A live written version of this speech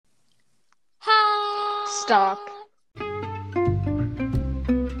Stop.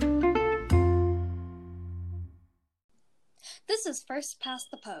 This is First Past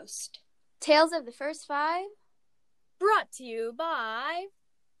the Post. Tales of the First Five. Brought to you by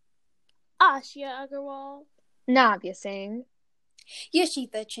Ashia Agarwal, Navya Singh,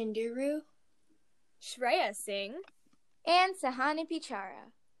 Yashitha Chinduru, Shreya Singh, and Sahani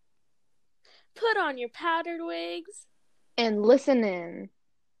Pichara. Put on your powdered wigs and listen in.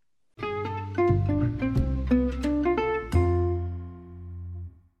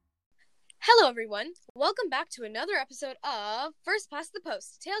 Hello everyone, welcome back to another episode of First Past the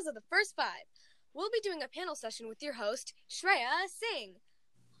Post, Tales of the First Five. We'll be doing a panel session with your host, Shreya Singh.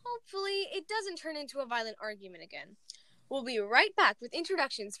 Hopefully it doesn't turn into a violent argument again. We'll be right back with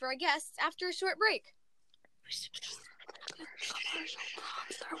introductions for our guests after a short break.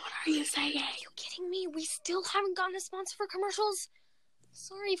 What are you saying? Are you kidding me? We still haven't gotten a sponsor for commercials?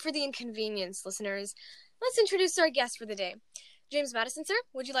 Sorry for the inconvenience, listeners. Let's introduce our guest for the day. James Madison, sir,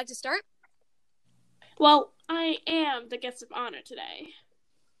 would you like to start? Well, I am the guest of honor today.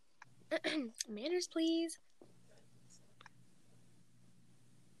 Manners, please.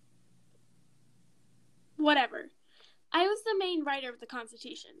 Whatever. I was the main writer of the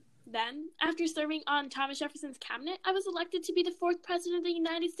Constitution. Then, after serving on Thomas Jefferson's cabinet, I was elected to be the 4th President of the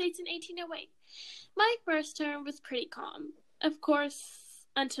United States in 1808. My first term was pretty calm. Of course,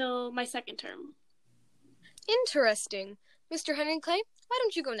 until my second term. Interesting. Mr. Henry Clay, why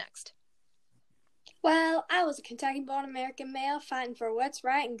don't you go next? Well, I was a Kentucky-born American male fighting for what's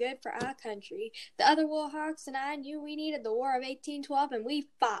right and good for our country. The other Warhawks and I knew we needed the War of 1812, and we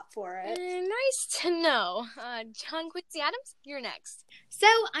fought for it. Nice to know. John Quincy Adams, you're next. So,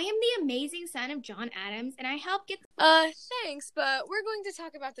 I am the amazing son of John Adams, and I helped get... Thanks, but we're going to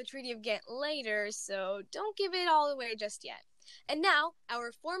talk about the Treaty of Ghent later, so don't give it all away just yet. And now,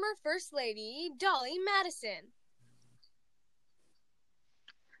 our former First Lady, Dolly Madison.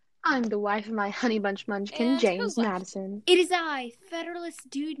 I'm the wife of my honey bunch munchkin, James Madison. It is I, Federalist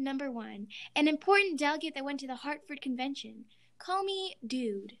Dude number 1, an important delegate that went to the Hartford Convention. Call me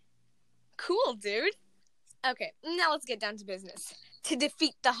Dude. Cool, dude. Okay, now let's get down to business. To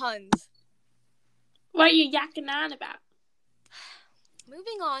defeat the Huns. What are you yakking on about?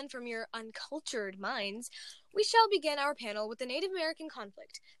 Moving on from your uncultured minds, we shall begin our panel with the Native American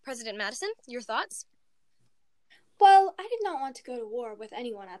conflict. President Madison, your thoughts? Well, I did not want to go to war with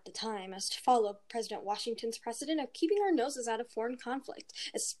anyone at the time, as to follow President Washington's precedent of keeping our noses out of foreign conflict,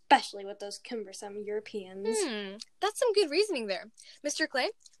 especially with those cumbersome Europeans. That's some good reasoning there. Mr.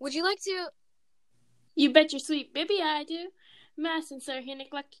 Clay, would you like to... You bet your sweet bibby I do. Madison, sir, he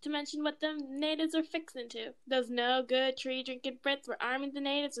neglected to mention what them natives are fixing to. Those no-good, tree-drinking Brits were arming the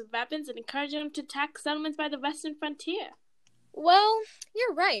natives with weapons and encouraging them to attack settlements by the western frontier. Well,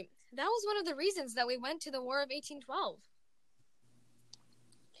 you're right. That was one of the reasons that we went to the War of 1812.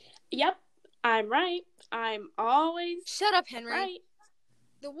 Yep, I'm right. I'm always... Shut up, Henry. Right.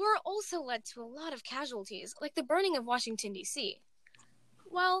 The war also led to a lot of casualties, like the burning of Washington, D.C.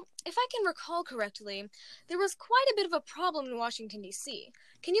 Well, if I can recall correctly, there was quite a bit of a problem in Washington, D.C.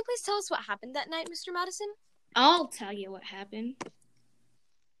 Can you please tell us what happened that night, Mr. Madison? I'll tell you what happened.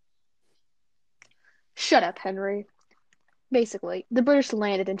 Shut up, Henry. Basically, the British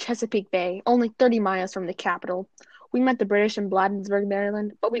landed in Chesapeake Bay, only 30 miles from the capital. We met the British in Bladensburg,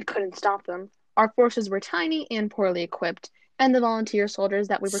 Maryland, but we couldn't stop them. Our forces were tiny and poorly equipped, and the volunteer soldiers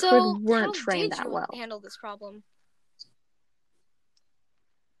that we recruited weren't trained that well. So, how did you handle this problem?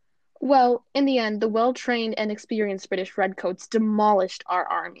 Well, in the end, the well-trained and experienced British redcoats demolished our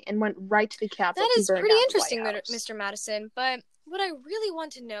army and went right to the capital to burn down the White House. That is pretty interesting, Mr. Madison, but what I really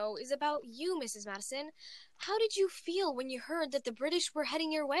want to know is about you, Mrs. Madison. How did you feel when you heard that the British were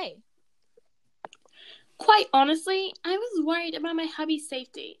heading your way? Quite honestly, I was worried about my hubby's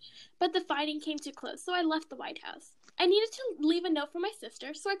safety, but the fighting came too close, so I left the White House. I needed to leave a note for my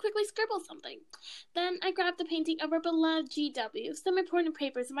sister, so I quickly scribbled something. Then I grabbed the painting of our beloved GW, some important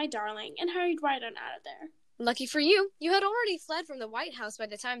papers of my darling, and hurried right on out of there. Lucky for you, you had already fled from the White House by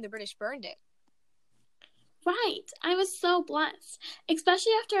the time the British burned it. Right, I was so blessed,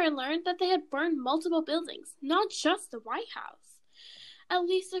 especially after I learned that they had burned multiple buildings, not just the White House. At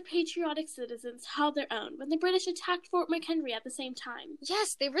least the patriotic citizens held their own when the British attacked Fort McHenry at the same time.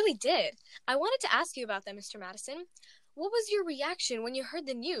 Yes, they really did. I wanted to ask you about that, Mr. Madison. What was your reaction when you heard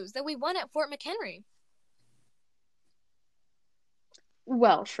the news that we won at Fort McHenry?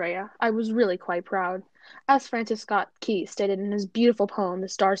 Well, Shreya, I was really quite proud. As Francis Scott Key stated in his beautiful poem, The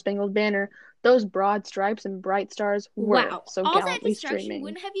Star-Spangled Banner, those broad stripes and bright stars were so all that gallantly destruction streaming.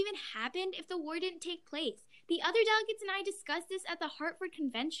 Wouldn't have even happened if the war didn't take place. The other delegates and I discussed this at the Hartford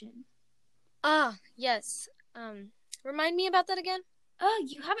Convention. Ah, yes. Remind me about that again? Oh,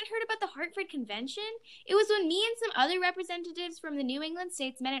 you haven't heard about the Hartford Convention? It was when me and some other representatives from the New England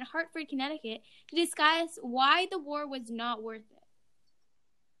states met in Hartford, Connecticut to discuss why the war was not worth it.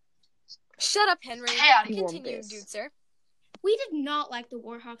 Shut up, Henry. Continue, dude, sir. We did not like the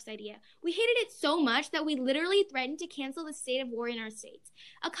Warhawks idea. We hated it so much that we literally threatened to cancel the state of war in our states.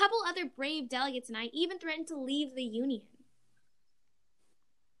 A couple other brave delegates and I even threatened to leave the Union.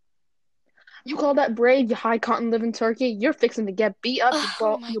 You call that brave, you high cotton living turkey? You're fixing to get beat up,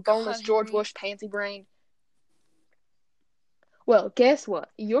 you boneless God, George Henry. Bush pansy brain. Well, guess what?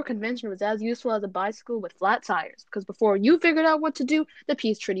 Your convention was as useful as a bicycle with flat tires, because before you figured out what to do, the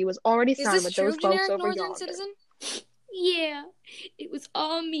peace treaty was already Is signed this with true, those folks generic over northern yonder. citizen? Yeah, it was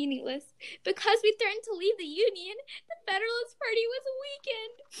all meaningless. Because we threatened to leave the Union, the Federalist Party was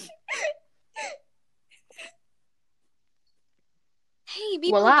weakened. Hey,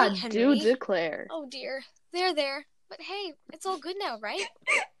 be Well, polite, I Henry. do declare. Oh, dear. There. But hey, it's all good now, right?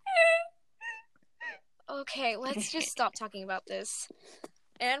 Okay, let's just stop talking about this.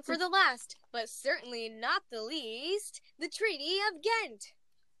 And for the last, but certainly not the least, the Treaty of Ghent.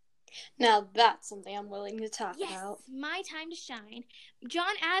 Now that's something I'm willing to talk Yes, about. my time to shine.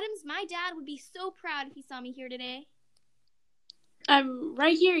 John Adams, my dad, would be so proud if he saw me here today. I'm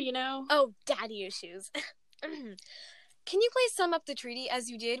right here, you know. Oh, daddy issues. Can you please sum up the treaty as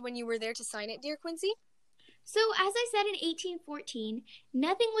you did when you were there to sign it, dear Quincy? So, as I said in 1814,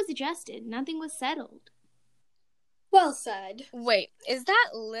 nothing was adjusted, nothing was settled. Well said. Wait, is that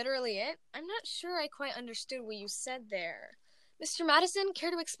literally it? I'm not sure I quite understood what you said there. Mr. Madison,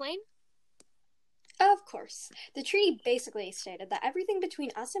 care to explain? Of course. The treaty basically stated that everything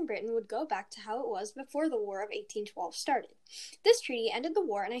between us and Britain would go back to how it was before the War of 1812 started. This treaty ended the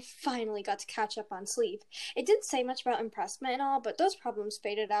war and I finally got to catch up on sleep. It didn't say much about impressment and all, but those problems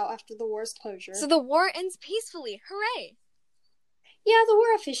faded out after the war's closure. So the war ends peacefully. Hooray! Yeah, the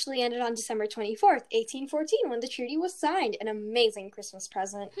war officially ended on December 24th, 1814, when the treaty was signed. An amazing Christmas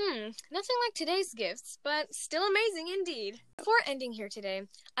present. Nothing like today's gifts, but still amazing indeed. Before ending here today,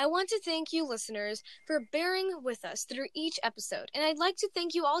 I want to thank you listeners for bearing with us through each episode, and I'd like to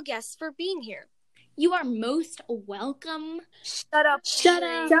thank you all guests for being here. You are most welcome. Shut up,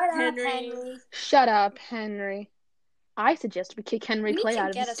 Henry. Shut up, Henry. I suggest we kick Henry We need Clay to out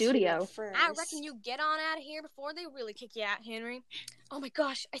of get the a student studio. first. I reckon you get on out of here before they really kick you out, Henry. Oh my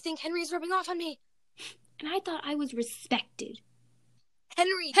gosh, I think Henry's rubbing off on me. And I thought I was respected.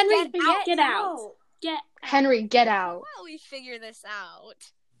 Henry, Henry, get out. Get out. Get out. Henry, get out. While we figure this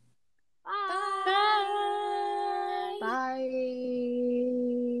out. Bye. Bye.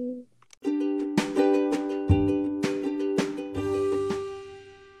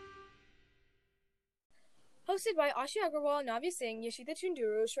 Hosted by Ashi Agarwal, Navya Singh, Yashita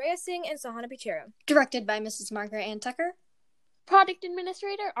Chunduru, Shreya Singh, and Sahana Pichera. Directed by Mrs. Margaret Ann Tucker. Product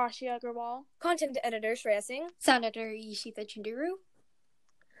Administrator, Ashi Agarwal. Content Editor, Shreya Singh. Sound editor, Yashita Chunduru.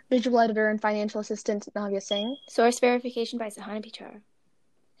 Visual editor and financial assistant, Navya Singh. Source verification by Sahana Pichara.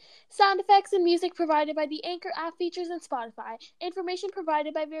 Sound effects and music provided by the Anchor app features and Spotify. Information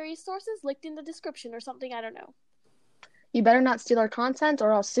provided by various sources linked in the description or something, I don't know. You better not steal our content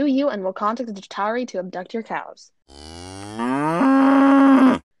or I'll sue you and we'll contact the Jatari to abduct your cows.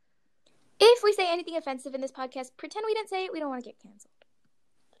 If we say anything offensive in this podcast, pretend we didn't say it. We don't want to get canceled.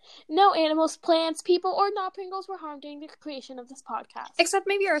 No animals, plants, people, or not Pringles were harmed during the creation of this podcast. Except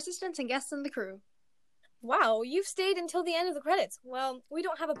maybe our assistants and guests and the crew. Wow, you've stayed until the end of the credits. Well, we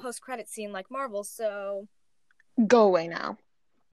don't have a post-credit scene like Marvel, so... Go away now.